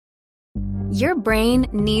Your brain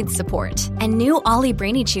needs support, and new Ollie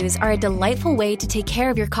Brainy Chews are a delightful way to take care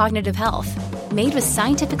of your cognitive health. Made with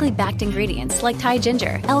scientifically backed ingredients like Thai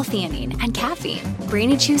ginger, L-theanine, and caffeine,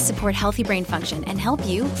 Brainy Chews support healthy brain function and help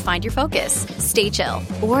you find your focus, stay chill,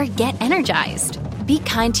 or get energized. Be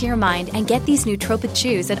kind to your mind and get these nootropic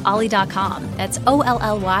chews at ollie.com. That's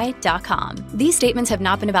OLLY.com. These statements have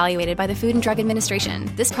not been evaluated by the Food and Drug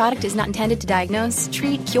Administration. This product is not intended to diagnose,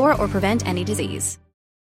 treat, cure, or prevent any disease.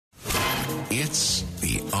 It's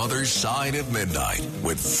The Other Side of Midnight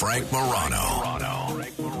with Frank Morano.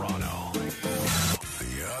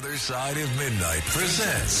 The Other Side of Midnight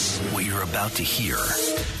presents. What you're about to hear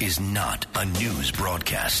is not a news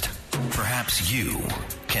broadcast. Perhaps you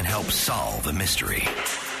can help solve a mystery.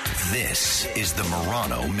 This is the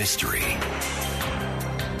Morano Mystery.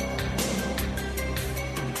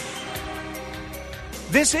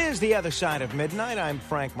 This is The Other Side of Midnight. I'm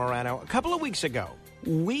Frank Morano. A couple of weeks ago,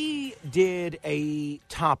 we did a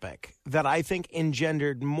topic that I think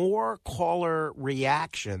engendered more caller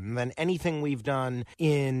reaction than anything we've done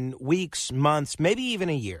in weeks, months, maybe even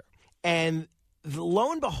a year. And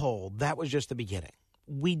lo and behold, that was just the beginning.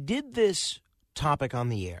 We did this topic on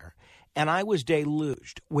the air, and I was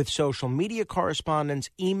deluged with social media correspondence,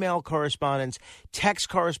 email correspondence, text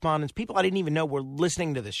correspondence, people I didn't even know were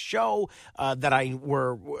listening to this show that I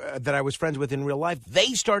was friends with in real life.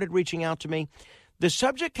 They started reaching out to me. The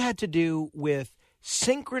subject had to do with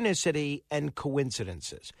synchronicity and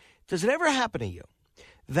coincidences. Does it ever happen to you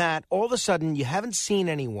that all of a sudden you haven't seen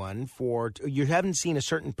anyone you haven't seen a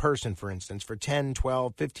certain person, for instance, for 10,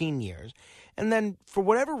 12, 15 years, and then for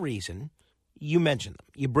whatever reason, you mention them,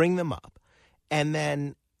 you bring them up, and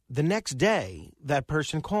then the next day that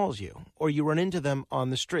person calls you or you run into them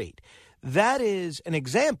on the street? That is an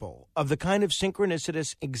example of the kind of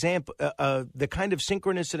synchronicitous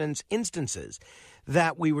instances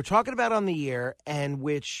that we were talking about on the air, and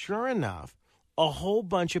which, sure enough, a whole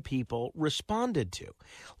bunch of people responded to.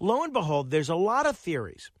 Lo and behold, there's a lot of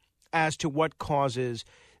theories as to what causes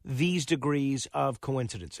these degrees of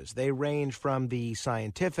coincidences. They range from the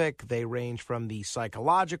scientific, they range from the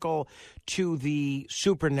psychological to the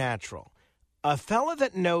supernatural. A fella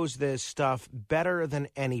that knows this stuff better than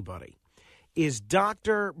anybody is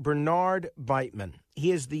Dr. Bernard Beitman.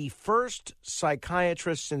 He is the first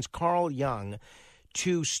psychiatrist since Carl Jung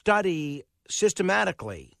to study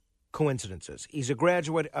systematically coincidences. He's a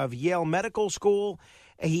graduate of Yale Medical School.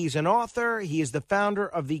 He's an author. He is the founder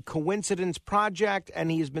of the Coincidence Project,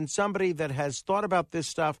 and he has been somebody that has thought about this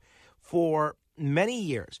stuff for many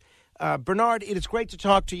years. Bernard, it is great to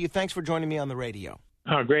talk to you. Thanks for joining me on the radio.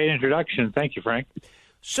 Oh, great introduction. Thank you, Frank.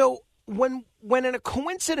 So when a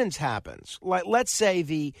coincidence happens, like let's say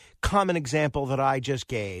the common example that I just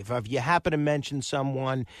gave of you happen to mention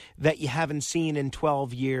someone that you haven't seen in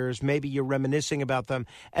 12 years, maybe you're reminiscing about them,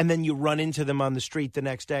 and then you run into them on the street the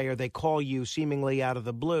next day or they call you seemingly out of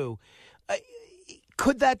the blue.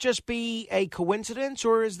 Could that just be a coincidence,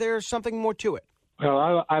 or is there something more to it?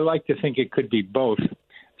 Well, I like to think it could be both.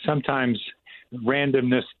 Sometimes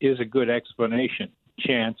randomness is a good explanation.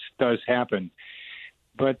 Chance does happen.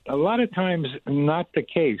 But a lot of times, not the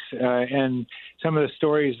case. And some of the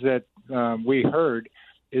stories that we heard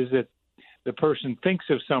is that the person thinks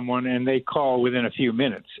of someone and they call within a few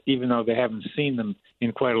minutes, even though they haven't seen them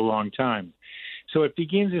in quite a long time. So it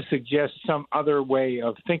begins to suggest some other way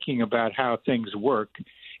of thinking about how things work.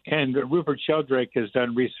 And Rupert Sheldrake has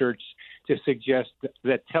done research to suggest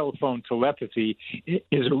that telephone telepathy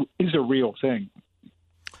is a real thing.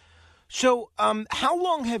 So how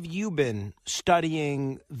long have you been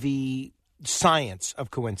studying the science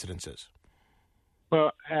of coincidences?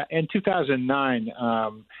 Well, in 2009,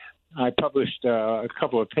 I published a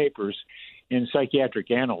couple of papers in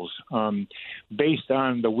Psychiatric Annals based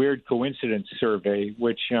on the Weird Coincidence Survey,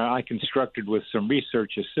 which I constructed with some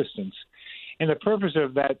research assistants. And the purpose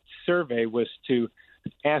of that survey was to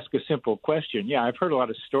ask a simple question. Yeah, I've heard a lot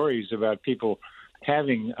of stories about people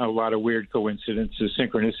having a lot of weird coincidences,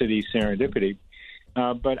 synchronicity, serendipity.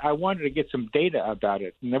 But I wanted to get some data about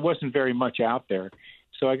it, and there wasn't very much out there.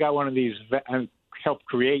 So I got one of these, I helped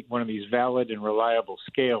create one of these valid and reliable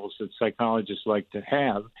scales that psychologists like to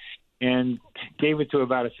have, and gave it to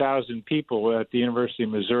about 1,000 people at the University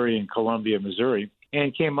of Missouri in Columbia, Missouri,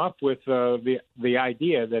 and came up with the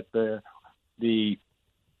idea that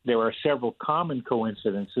there are several common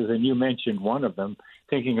coincidences, and you mentioned one of them,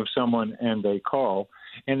 thinking of someone and they call,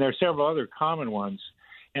 and there are several other common ones.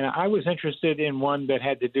 And I was interested in one that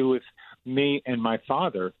had to do with me and my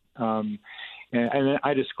father. And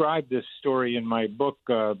I described this story in my book,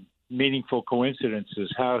 Meaningful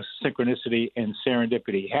Coincidences, How Synchronicity and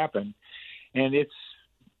Serendipity Happen. And it's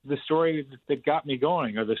the story that got me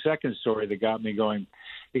going, or the second story that got me going,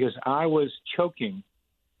 because I was choking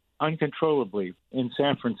uncontrollably in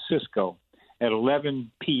San Francisco at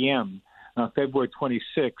 11 p.m. February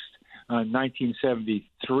 26th,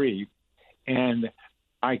 1973, and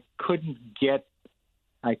I couldn't get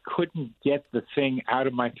the thing out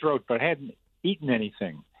of my throat, but I hadn't eaten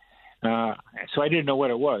anything, so I didn't know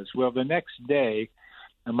what it was. Well, the next day,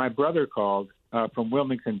 my brother called from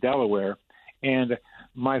Wilmington, Delaware, and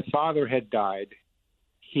my father had died.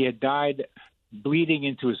 He had died bleeding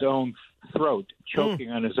into his own throat,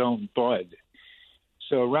 choking on his own blood.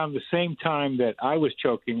 So around the same time that I was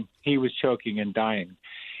choking, he was choking and dying.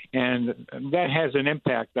 And that has an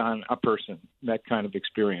impact on a person, that kind of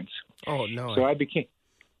experience. Oh, no. So I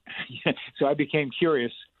became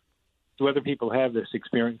curious whether people have this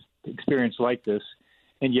experience like this,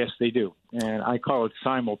 and yes, they do. And I call it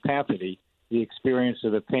simulpathity, the experience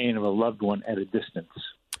of the pain of a loved one at a distance.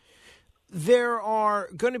 There are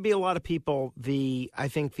going to be a lot of people, I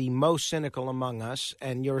think the most cynical among us,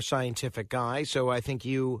 and you're a scientific guy, so I think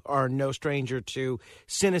you are no stranger to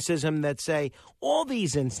cynicism, that say all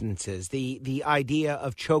these instances, the idea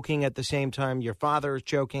of choking at the same time your father is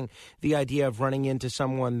choking, the idea of running into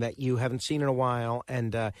someone that you haven't seen in a while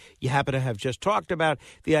and you happen to have just talked about,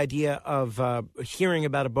 the idea of hearing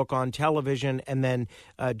about a book on television and then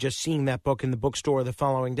just seeing that book in the bookstore the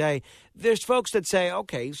following day. There's folks that say,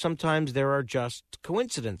 okay, sometimes there are just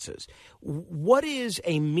coincidences. What is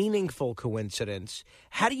a meaningful coincidence?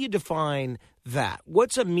 How do you define that?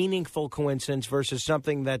 What's a meaningful coincidence versus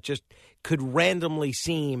something that just could randomly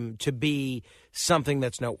seem to be something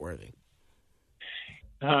that's noteworthy?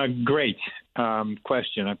 Great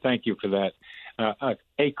question. Thank you for that.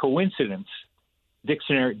 A coincidence,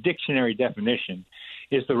 dictionary definition,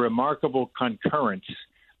 is the remarkable concurrence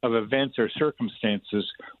of events or circumstances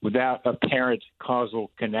without apparent causal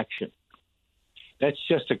connection. That's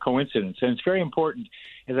just a coincidence. And it's very important,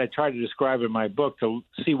 as I try to describe in my book, to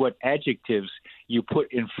see what adjectives you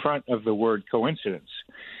put in front of the word coincidence.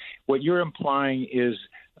 What you're implying is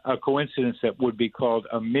a coincidence that would be called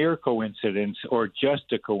a mere coincidence, or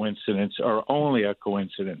just a coincidence, or only a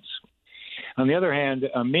coincidence. On the other hand,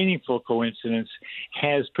 a meaningful coincidence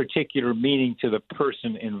has particular meaning to the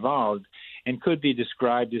person involved and could be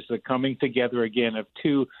described as the coming together again of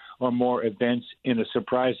two or more events in a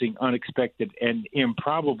surprising, unexpected, and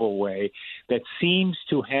improbable way that seems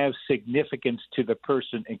to have significance to the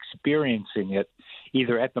person experiencing it,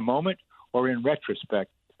 either at the moment or in retrospect,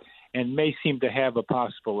 and may seem to have a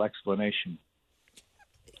possible explanation.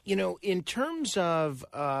 You know, in terms of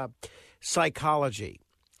psychology,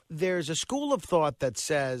 there's a school of thought that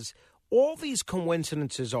says all these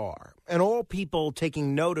coincidences are, and all people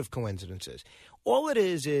taking note of coincidences, all it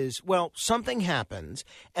is, well, something happens,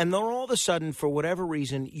 and then all of a sudden, for whatever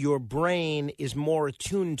reason, your brain is more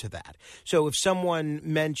attuned to that. So if someone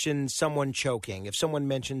mentions someone choking, if someone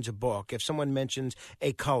mentions a book, if someone mentions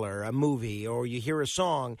a color, a movie, or you hear a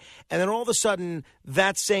song, and then all of a sudden,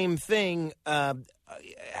 that same thing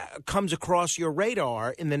comes across your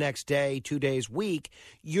radar in the next day, 2 days, week,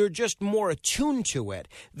 you're just more attuned to it.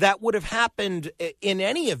 That would have happened in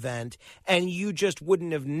any event, and you just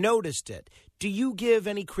wouldn't have noticed it. Do you give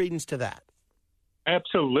any credence to that?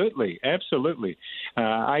 Absolutely.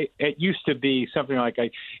 It used to be something like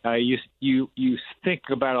you think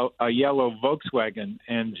about a yellow Volkswagen,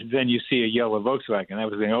 and then you see a yellow Volkswagen. That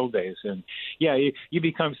was in the old days, and you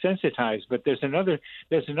become sensitized. But there's another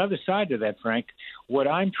side to that, Frank. What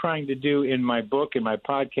I'm trying to do in my book, in my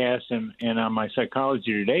podcast, and on my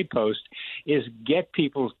Psychology Today post is get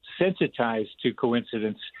people sensitized to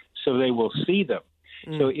coincidence so they will see them.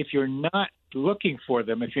 So if you're not looking for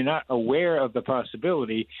them, if you're not aware of the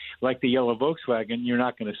possibility, like the yellow Volkswagen, you're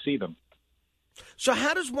not going to see them. So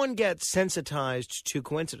how does one get sensitized to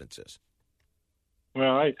coincidences?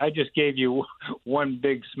 Well, I just gave you one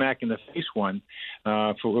big smack in the face one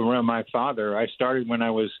for around my father. I started when I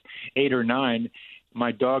was 8 or 9.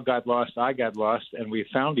 My dog got lost, I got lost, and we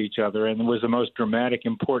found each other, and it was the most dramatic,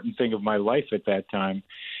 important thing of my life at that time.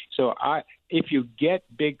 So if you get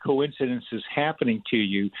big coincidences happening to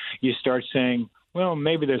you, you start saying, well,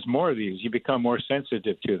 maybe there's more of these. You become more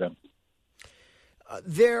sensitive to them.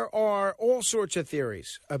 There are all sorts of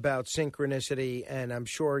theories about synchronicity, and I'm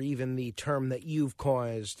sure even the term that you've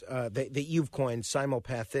coined,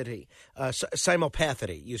 simulpathity.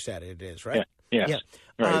 Simulpathity, you said it is, right? Yeah. Yes.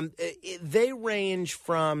 Yeah. Right. They range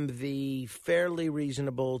from the fairly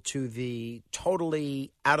reasonable to the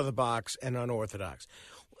totally out of the box and unorthodox.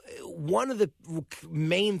 One of the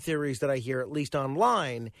main theories that I hear, at least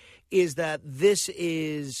online, is that this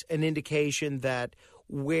is an indication that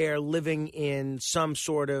we're living in some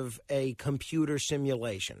sort of a computer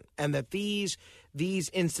simulation, and that these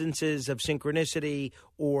instances of synchronicity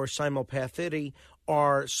or simulpathicity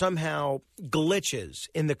are somehow glitches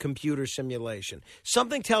in the computer simulation.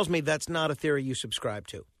 Something tells me that's not a theory you subscribe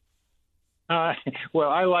to. Well,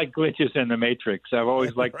 I like glitches in the Matrix. I've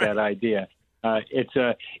always liked that idea.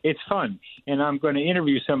 It's fun, and I'm going to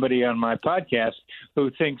interview somebody on my podcast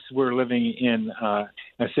who thinks we're living in a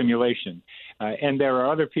simulation, and there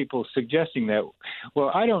are other people suggesting that.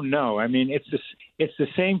 Well, I don't know. I mean, it's the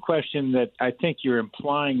same question that I think you're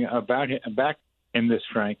implying about back in this,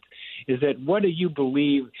 Frank. Is that what do you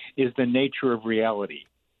believe is the nature of reality?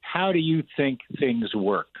 How do you think things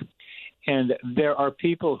work? And there are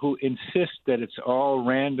people who insist that it's all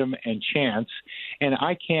random and chance, and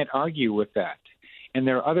I can't argue with that. And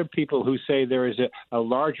there are other people who say there is a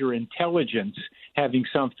larger intelligence having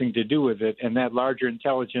something to do with it, and that larger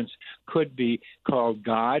intelligence could be called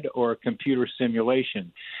God or a computer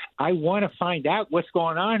simulation. I want to find out what's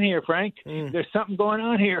going on here, Frank. There's something going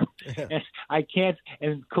on here. And I can't,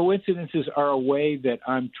 and coincidences are a way that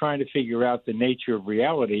I'm trying to figure out the nature of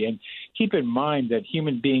reality. And keep in mind that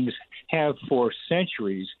human beings have for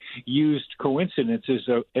centuries used coincidences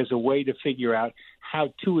as a way to figure out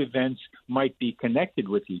how two events might be connected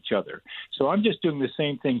with each other. So I'm just doing the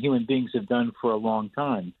same thing human beings have done for a long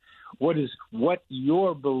time. What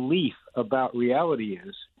your belief about reality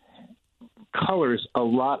is colors a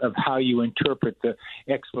lot of how you interpret the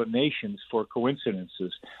explanations for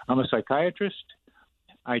coincidences. I'm a psychiatrist.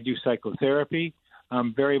 I do psychotherapy.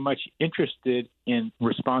 I'm very much interested in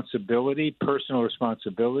responsibility, personal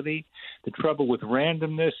responsibility. The trouble with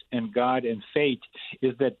randomness and God and fate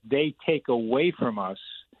is that they take away from us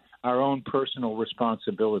our own personal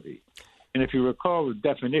responsibility. And if you recall the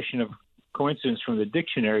definition of coincidence from the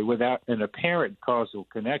dictionary, without an apparent causal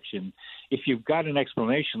connection, if you've got an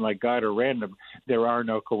explanation like God or random, there are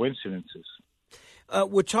no coincidences.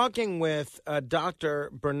 We're talking with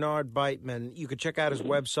Dr. Bernard Beitman. You can check out his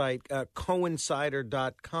website,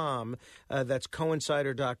 coincider.com. That's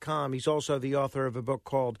coincider.com. He's also the author of a book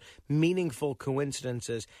called Meaningful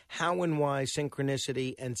Coincidences, How and Why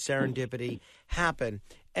Synchronicity and Serendipity Happen.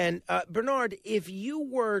 And, Bernard, if you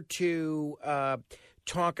were to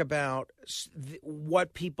talk about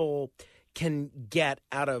what people can get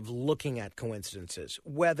out of looking at coincidences,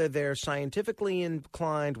 whether they're scientifically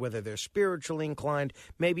inclined, whether they're spiritually inclined,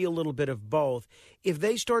 maybe a little bit of both, if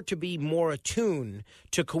they start to be more attuned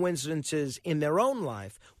to coincidences in their own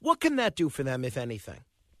life, what can that do for them, if anything?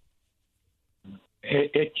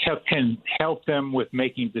 It can help them with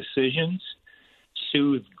making decisions,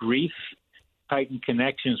 soothe grief, tighten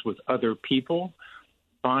connections with other people,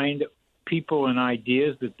 find people and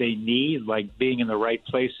ideas that they need, like being in the right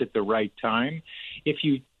place at the right time. If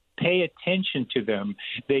you pay attention to them,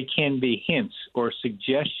 they can be hints or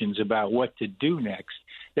suggestions about what to do next.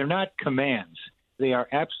 They're not commands. They are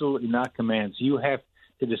absolutely not commands. You have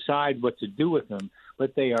to decide what to do with them,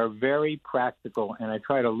 but they are very practical, and I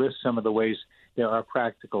try to list some of the ways they are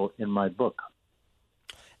practical in my book.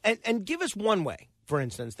 And give us one way, for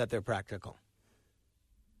instance, that they're practical.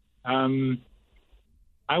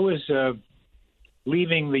 I was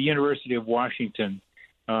leaving the University of Washington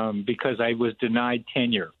because I was denied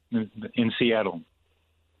tenure in Seattle.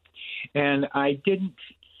 And I didn't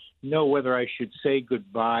know whether I should say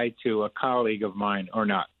goodbye to a colleague of mine or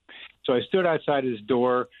not. So I stood outside his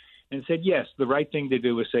door and said, yes, the right thing to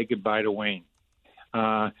do was say goodbye to Wayne.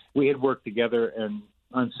 We had worked together and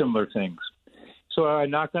on similar things. So I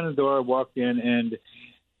knocked on the door, walked in, and,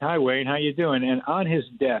 hi, Wayne, how you doing? And on his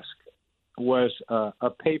desk was a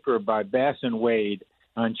paper by Bass and Wade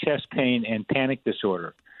on chest pain and panic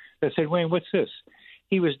disorder. I said, Wayne, what's this?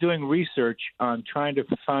 He was doing research on trying to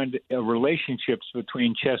find relationships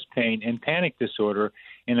between chest pain and panic disorder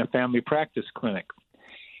in a family practice clinic.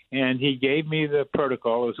 And he gave me the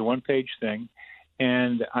protocol. It was a one-page thing.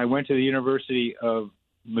 And I went to the University of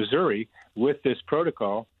Missouri with this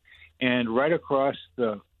protocol, and right across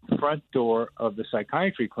the front door of the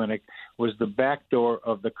psychiatry clinic was the back door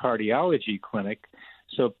of the cardiology clinic.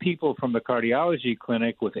 So people from the cardiology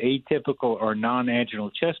clinic with atypical or non-anginal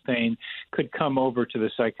chest pain could come over to the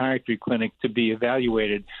psychiatry clinic to be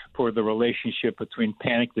evaluated for the relationship between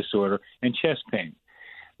panic disorder and chest pain.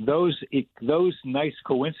 Those nice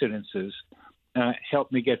coincidences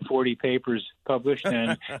helped me get 40 papers published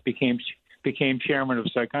and became chairman of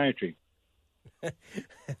psychiatry.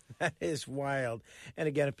 That is wild. And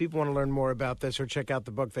again, if people want to learn more about this or check out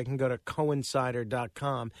the book, they can go to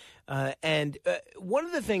coincider.com. And one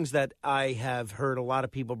of the things that I have heard a lot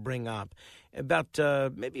of people bring up about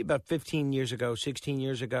maybe about 15 years ago, 16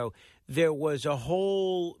 years ago, there was a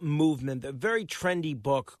whole movement, a very trendy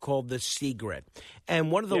book called The Secret.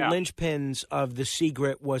 And one of the linchpins of The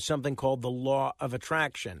Secret was something called the Law of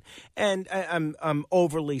Attraction. And I'm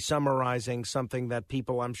overly summarizing something that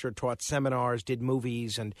people, I'm sure, taught seminars, did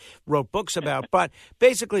movies, and wrote books about. But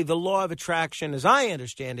basically, the Law of Attraction, as I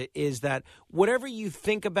understand it, is that whatever you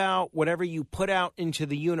think about, whatever you put out into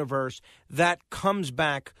the universe, that comes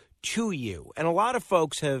back to you. And a lot of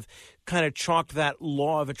folks have kind of chalked that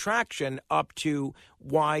law of attraction up to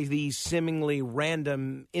why these seemingly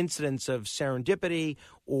random incidents of serendipity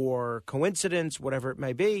or coincidence, whatever it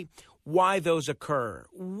may be, why those occur.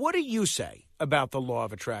 What do you say about the law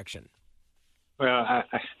of attraction? Well,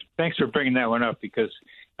 thanks for bringing that one up, because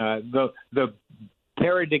the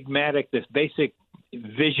paradigmatic, this basic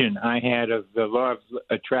vision I had of the law of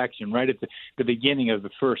attraction right at the beginning of the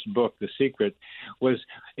first book, The Secret, was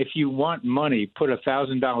if you want money, put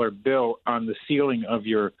 $1,000 bill on the ceiling of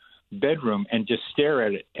your bedroom and just stare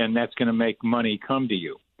at it, and that's going to make money come to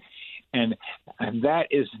you. And that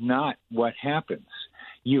is not what happens.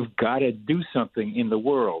 You've got to do something in the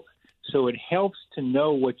world. So it helps to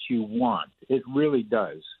know what you want. It really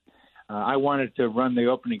does. I wanted to run the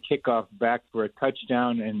opening kickoff back for a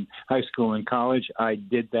touchdown in high school and college. I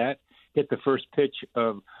did that. Hit the first pitch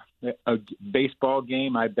of a baseball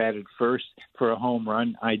game. I batted first for a home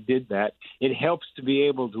run. I did that. It helps to be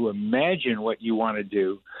able to imagine what you want to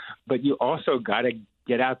do, but you also got to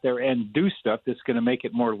get out there and do stuff that's going to make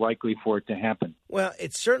it more likely for it to happen. Well,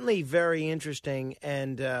 it's certainly very interesting,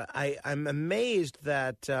 and I'm amazed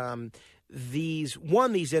that these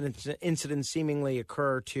incidents seemingly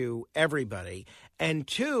occur to everybody. And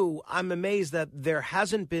two, I'm amazed that there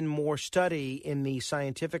hasn't been more study in the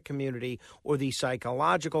scientific community or the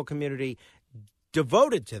psychological community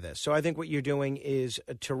devoted to this. So I think what you're doing is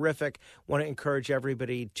terrific. Want to encourage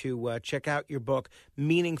everybody to check out your book,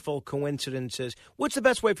 Meaningful Coincidences. What's the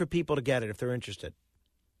best way for people to get it if they're interested?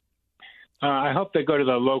 I hope they go to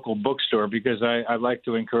the local bookstore, because I like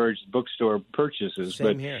to encourage bookstore purchases.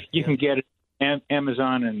 Same here. You can get it on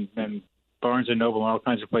Amazon and Barnes & Noble and all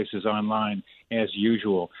kinds of places online as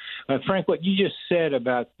usual. Frank, what you just said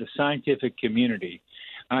about the scientific community,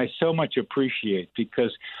 I so much appreciate,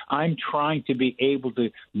 because I'm trying to be able to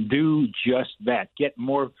do just that, get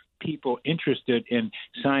more people interested in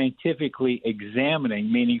scientifically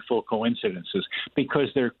examining meaningful coincidences, because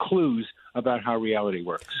they're clues about how reality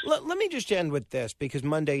works. Let me just end with this, because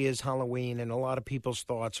Monday is Halloween, and a lot of people's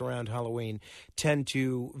thoughts around Halloween tend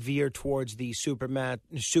to veer towards the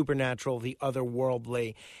supernatural, the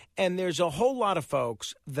otherworldly. And there's a whole lot of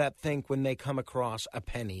folks that think when they come across a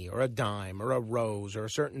penny or a dime or a rose or a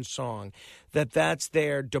certain song, that's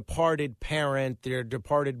their departed parent, their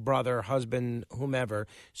departed brother, husband, whomever,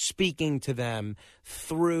 speaking to them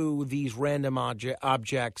through these random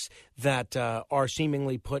objects that are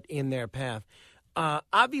seemingly put in their path.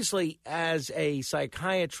 Obviously, as a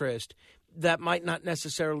psychiatrist, that might not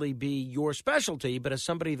necessarily be your specialty, but as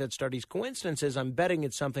somebody that studies coincidences, I'm betting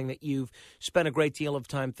it's something that you've spent a great deal of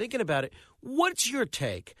time thinking about it. What's your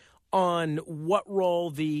take on what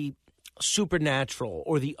role the supernatural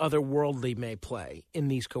or the otherworldly may play in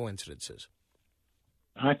these coincidences?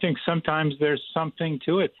 I think sometimes there's something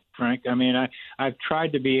to it, Frank. I mean, I've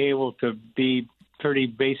tried to be able to be pretty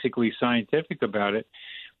basically scientific about it,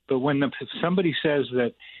 but when somebody says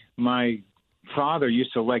that my father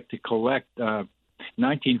used to like to collect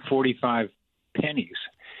 1945 pennies,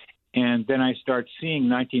 and then I start seeing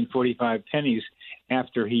 1945 pennies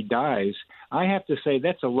after he dies, I have to say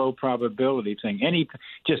that's a low probability thing.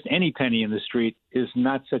 Just any penny in the street is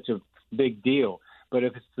not such a big deal. But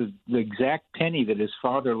if it's the exact penny that his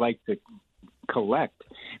father liked to collect,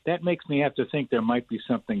 that makes me have to think there might be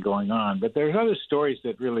something going on. But there's other stories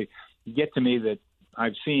that really get to me that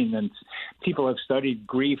I've seen, and people have studied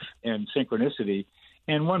grief and synchronicity.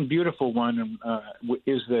 And one beautiful one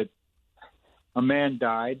is that a man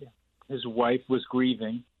died. His wife was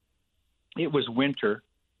grieving. It was winter,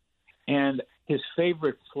 and his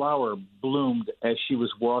favorite flower bloomed as she was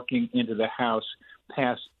walking into the house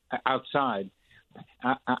outside.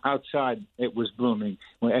 Outside, it was blooming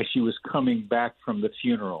as she was coming back from the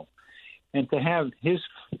funeral. And to have his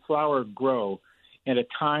flower grow at a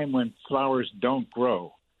time when flowers don't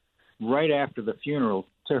grow, right after the funeral,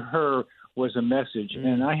 to her was a message.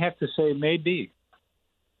 And I have to say, maybe.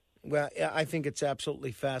 Well, I think it's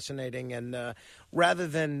absolutely fascinating. And rather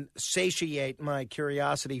than satiate my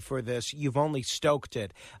curiosity for this, you've only stoked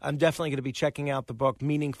it. I'm definitely going to be checking out the book,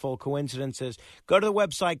 Meaningful Coincidences. Go to the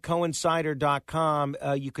website, coincider.com.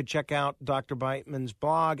 You could check out Dr. Beitman's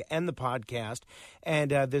blog and the podcast.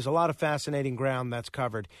 And there's a lot of fascinating ground that's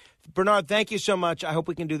covered. Bernard, thank you so much. I hope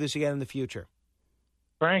we can do this again in the future.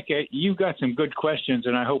 Frank, you've got some good questions,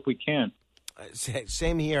 and I hope we can.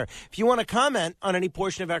 Same here. If you want to comment on any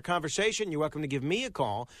portion of our conversation, you're welcome to give me a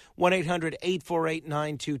call,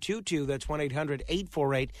 1-800-848-9222. That's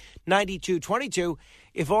 1-800-848-9222.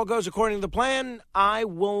 If all goes according to the plan, I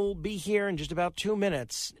will be here in just about 2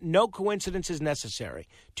 minutes. No coincidence is necessary.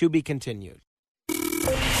 To be continued.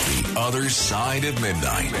 The Other Side of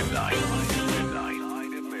Midnight.